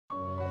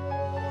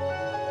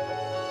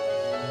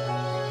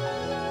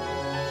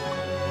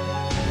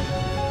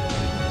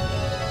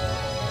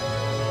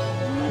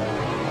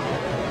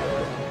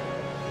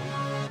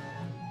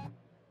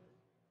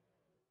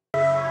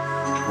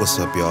What's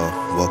up, y'all?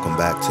 Welcome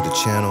back to the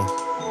channel.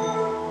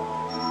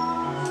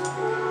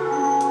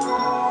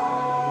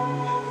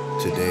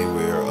 Today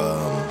we're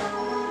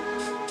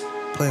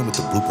playing with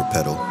the blooper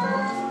pedal.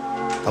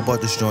 I bought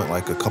this joint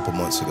like a couple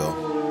months ago.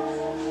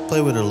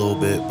 Played with it a little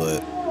bit,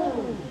 but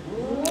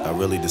I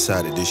really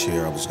decided this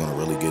year I was gonna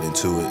really get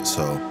into it.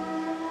 So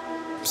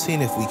I'm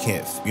seeing if we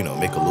can't,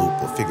 make a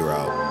loop or figure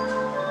out,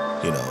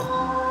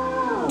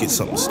 get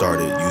something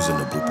started using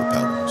the blooper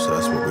pedal. So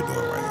that's what we're doing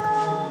right here.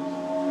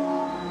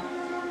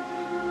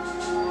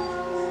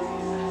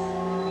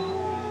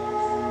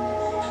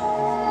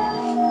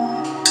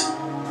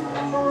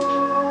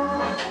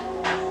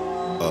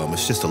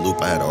 It's just a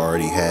loop I had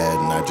already had,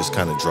 and I just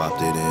kind of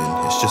dropped it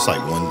in. It's just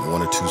like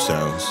one or two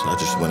sounds. I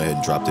just went ahead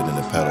and dropped it in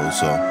the pedal.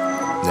 So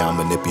now I'm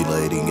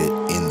manipulating it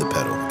in the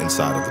pedal,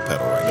 inside of the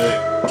pedal right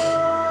now.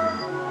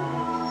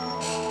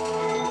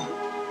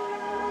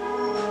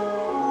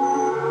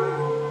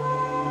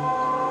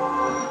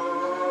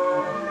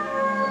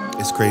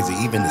 It's crazy.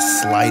 Even the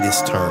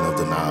slightest turn of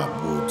the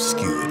knob will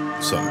skew it.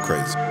 Something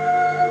crazy.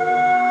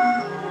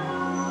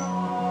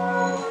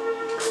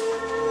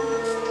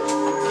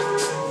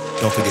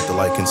 Don't forget to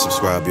like and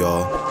subscribe,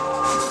 y'all.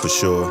 For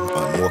sure.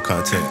 More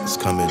content is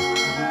coming.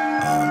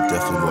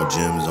 Definitely more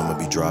gems I'm going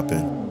to be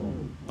dropping.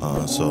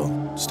 So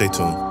stay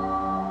tuned.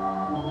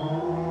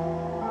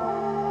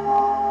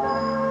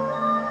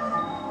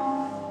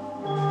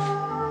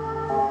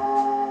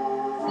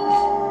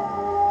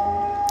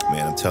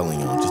 Man, I'm telling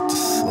you, just the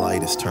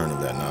slightest turn of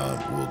that knob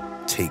will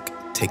take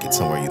it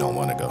somewhere you don't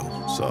want to go.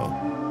 So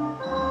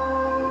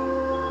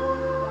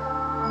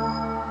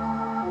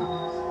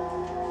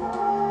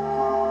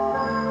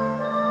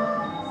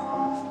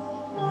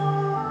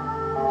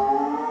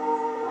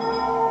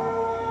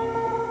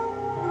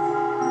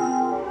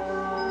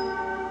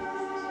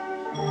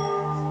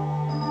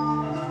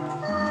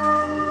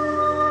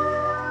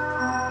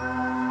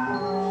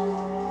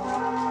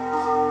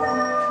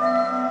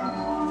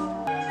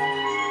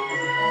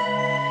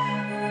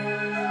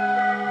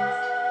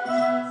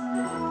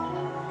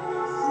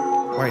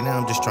right now,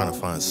 I'm just trying to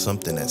find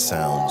something that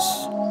sounds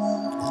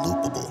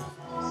loopable,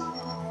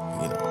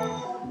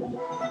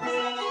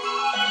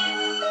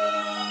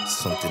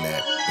 something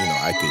that,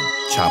 I could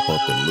chop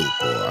up and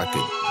loop, or I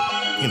could,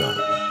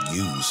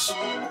 use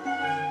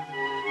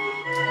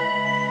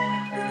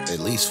at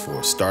least for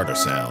a starter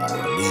sound or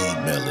a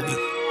lead melody.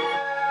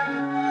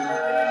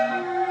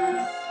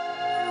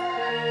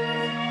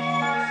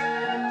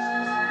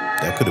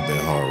 That could have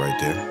been hard right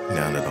there,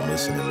 now that I'm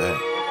listening back.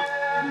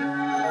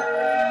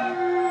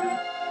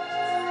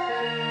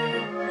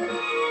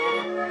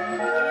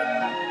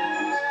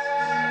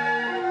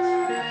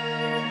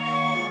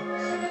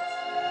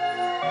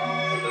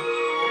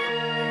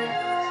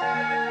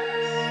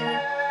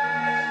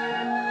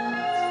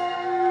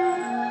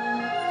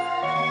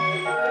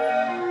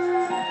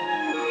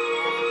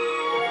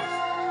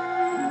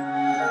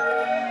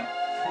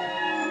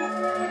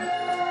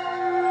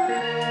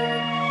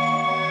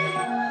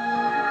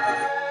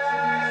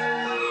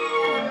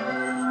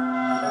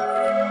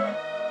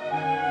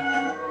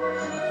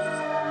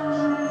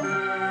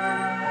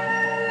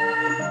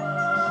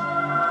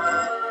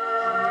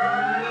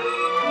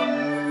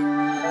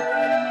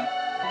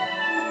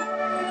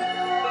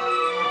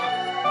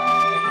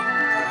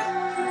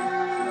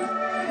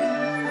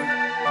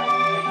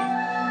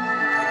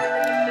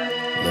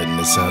 Letting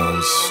the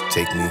sounds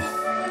take me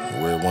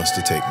where it wants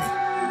to take me.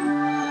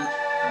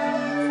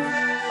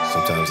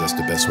 Sometimes that's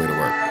the best way to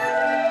work.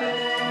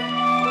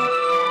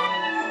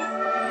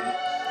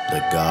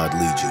 Let God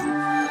lead you.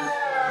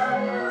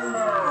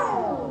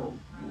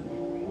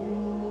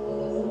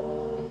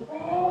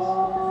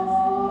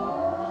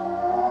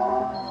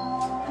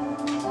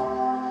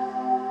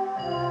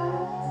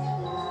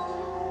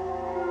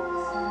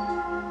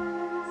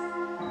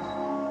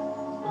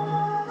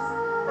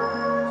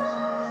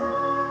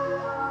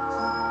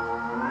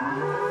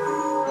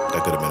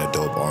 That could have been a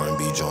dope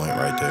R&B joint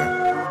right there.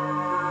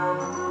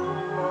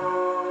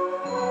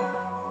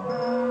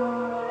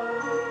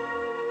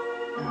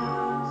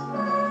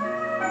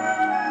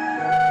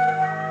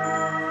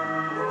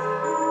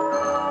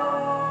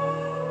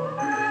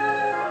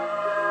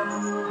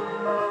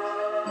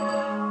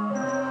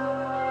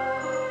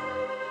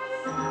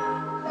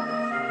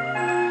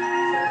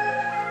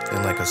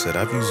 And like I said,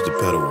 I've used the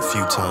pedal a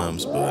few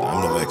times, but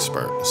I'm no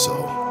expert,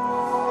 so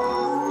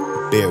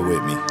bear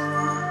with me.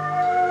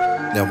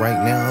 Now,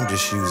 right now, I'm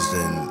just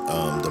using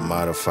the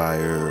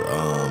modifier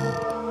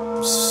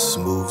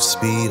Smooth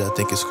Speed, I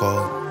think it's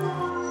called.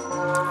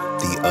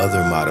 The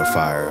other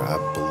modifier, I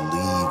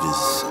believe, is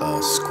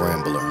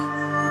Scrambler.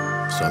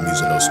 So I'm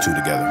using those two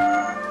together.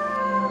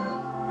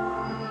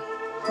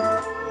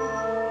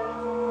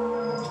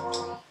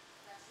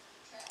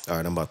 All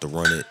right, I'm about to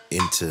run it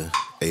into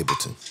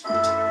Ableton.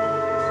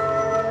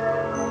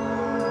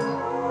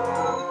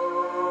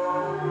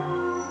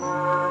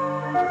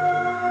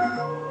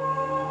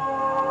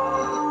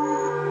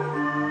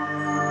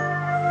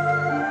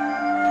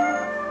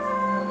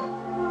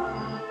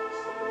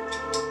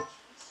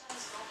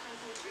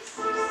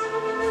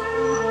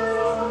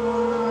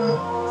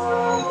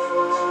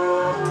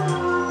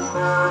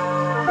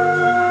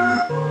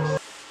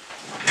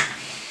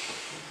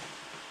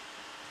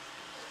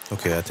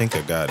 I think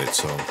I got it.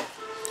 So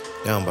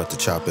now I'm about to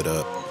chop it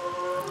up.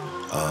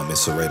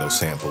 It's a Rado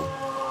sample,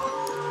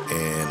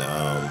 and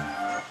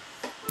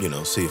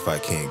see if I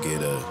can't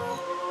get a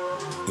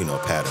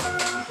pattern.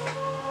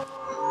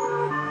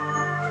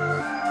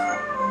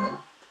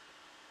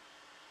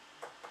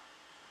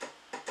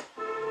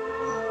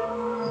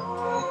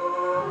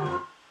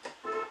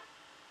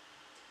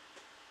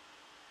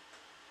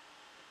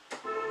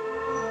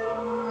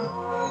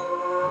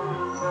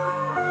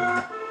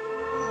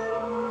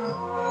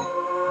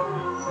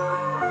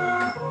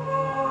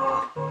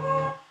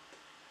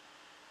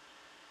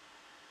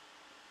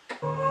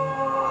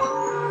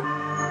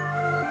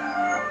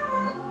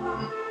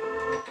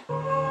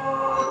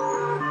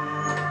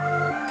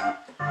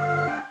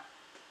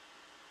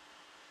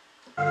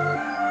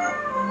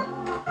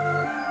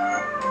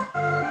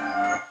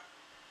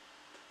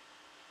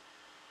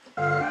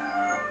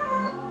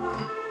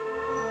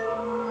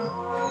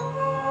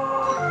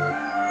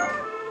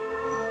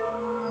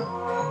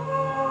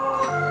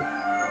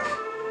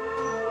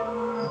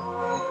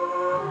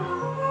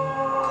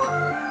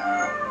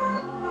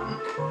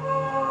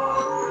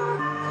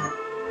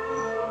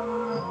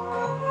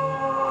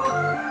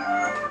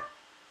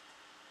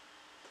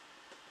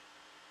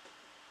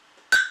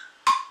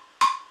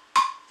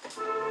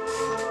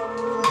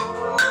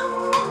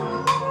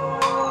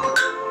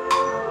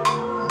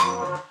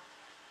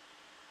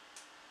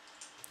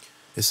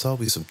 It's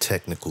always some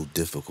technical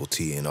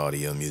difficulty in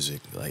audio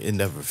music. Like, it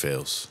never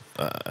fails.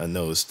 I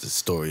know it's the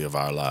story of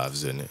our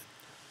lives, isn't it?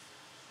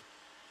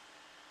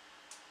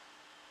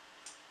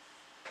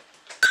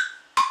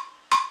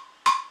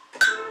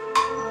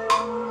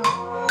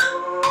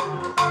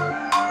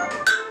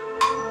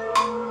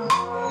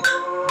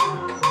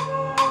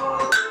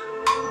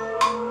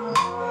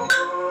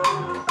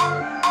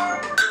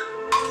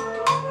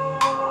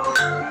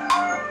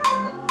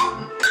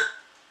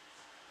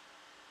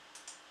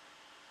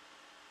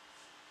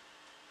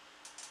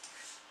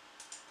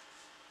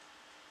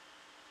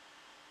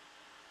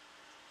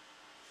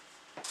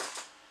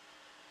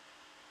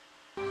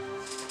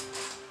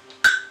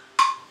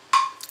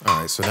 All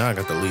right, so now I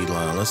got the lead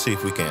line. Let's see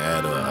if we can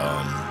add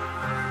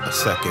a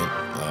second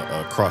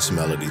a cross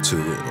melody to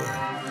it,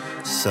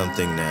 or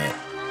something that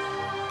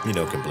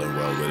can blend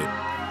well with it.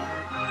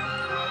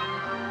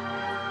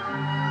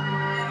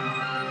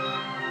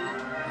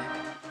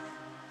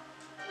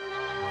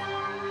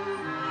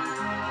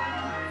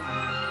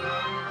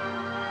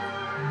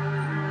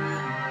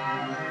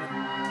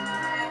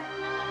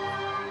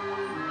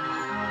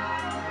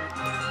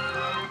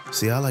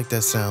 See, I like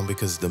that sound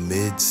because the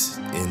mids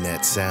in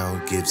that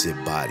sound gives it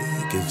body.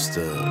 It gives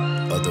the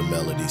other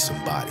melody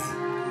some body.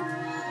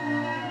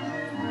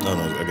 I don't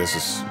know, I guess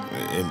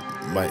it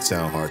might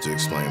sound hard to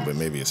explain, but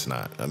maybe it's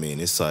not. I mean,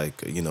 it's like,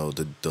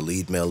 the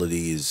lead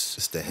melody is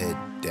just the head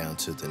down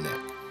to the neck.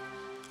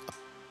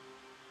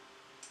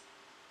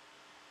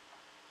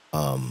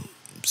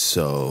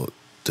 So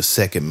the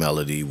second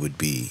melody would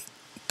be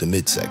the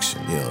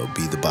midsection,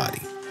 be the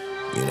body,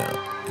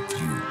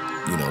 if you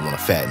want to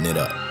fatten it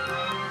up.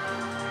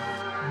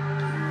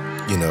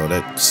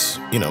 That's,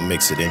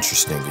 makes it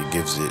interesting. It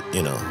gives it,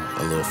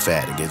 a little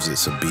fat. It gives it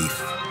some beef.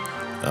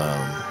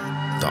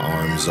 The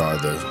arms are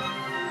the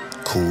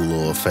cool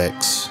little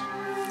effects.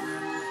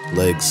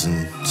 Legs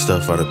and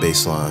stuff are the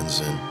bass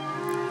lines, and,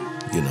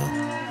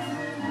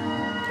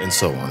 and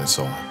so on and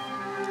so on.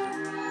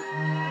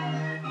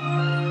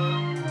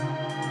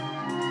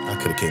 I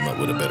could have came up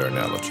with a better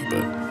analogy,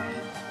 but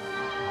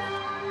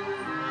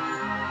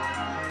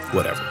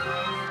whatever.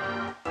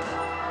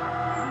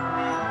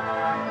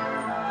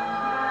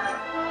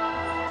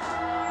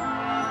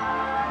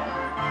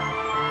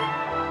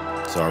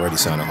 It's already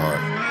sounding hard.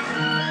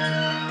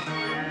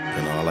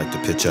 I like to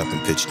pitch up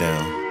and pitch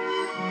down.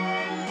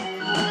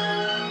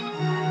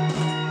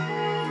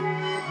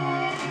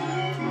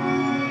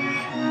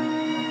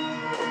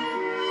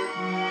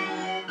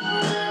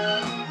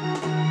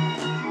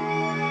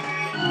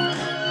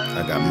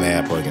 I got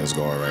mad plugins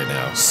going right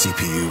now.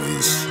 CPU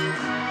is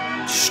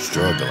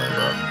struggling,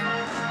 bro.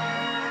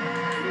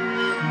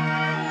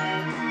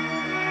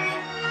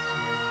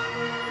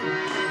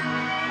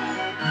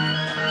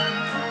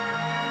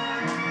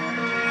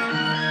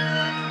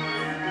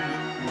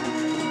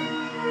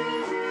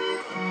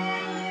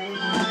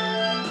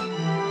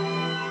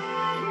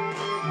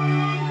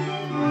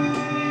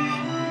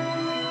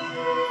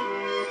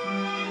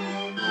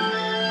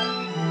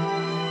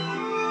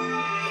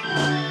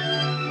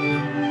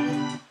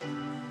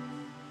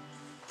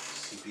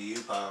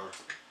 CPU power.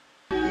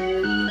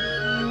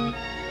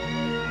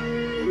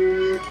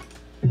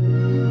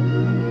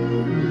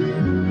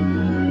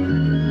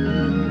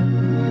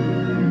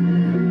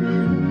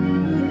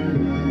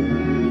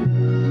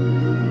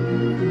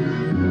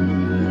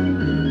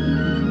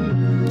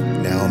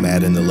 Now I'm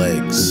adding the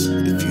legs.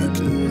 If you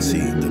can see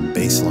the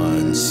bass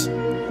lines,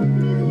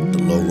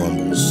 the low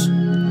rumbles.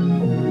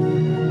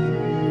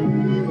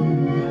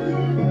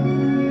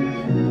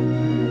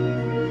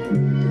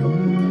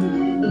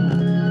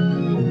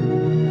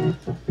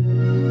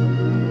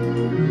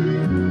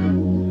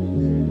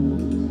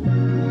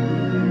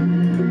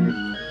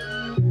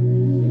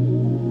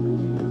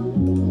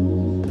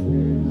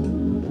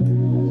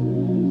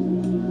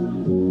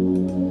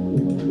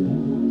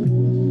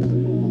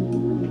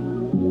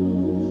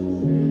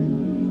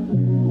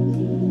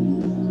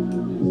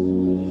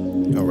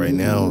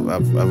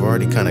 I've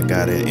already kind of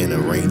got it in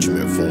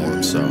arrangement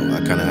form, so I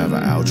kind of have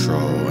an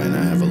outro and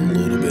I have a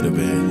little bit of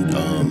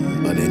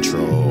an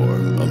intro or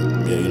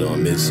you know, a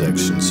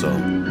midsection. So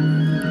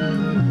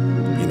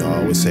you know,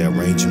 I always say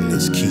arrangement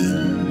is key.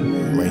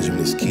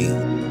 Arrangement is key.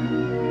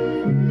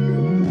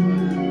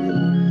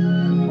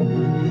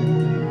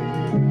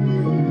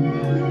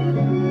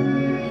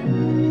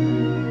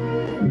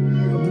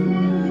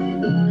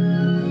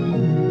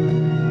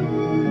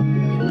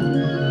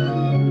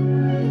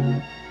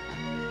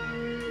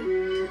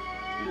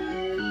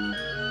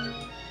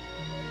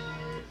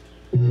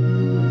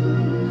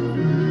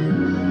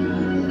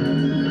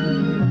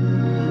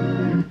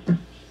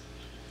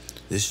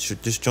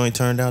 This joint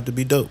turned out to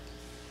be dope.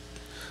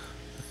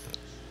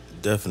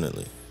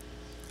 Definitely.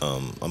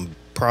 I'm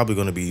probably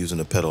going to be using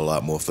the pedal a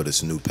lot more for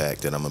this new pack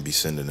that I'm going to be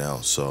sending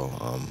out. So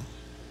I'm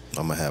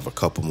going to have a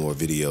couple more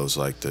videos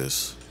like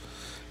this.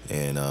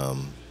 And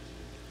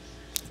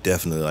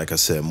definitely, like I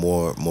said,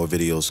 more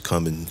videos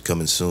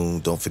coming soon.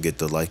 Don't forget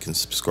to like and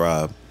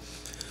subscribe.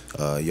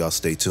 Y'all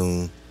stay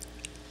tuned.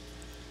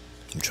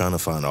 I'm trying to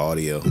find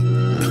audio. Can't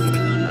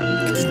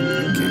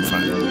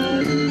find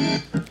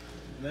it.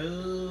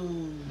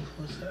 No,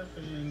 what's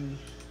happening?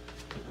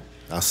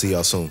 I'll see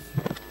y'all soon.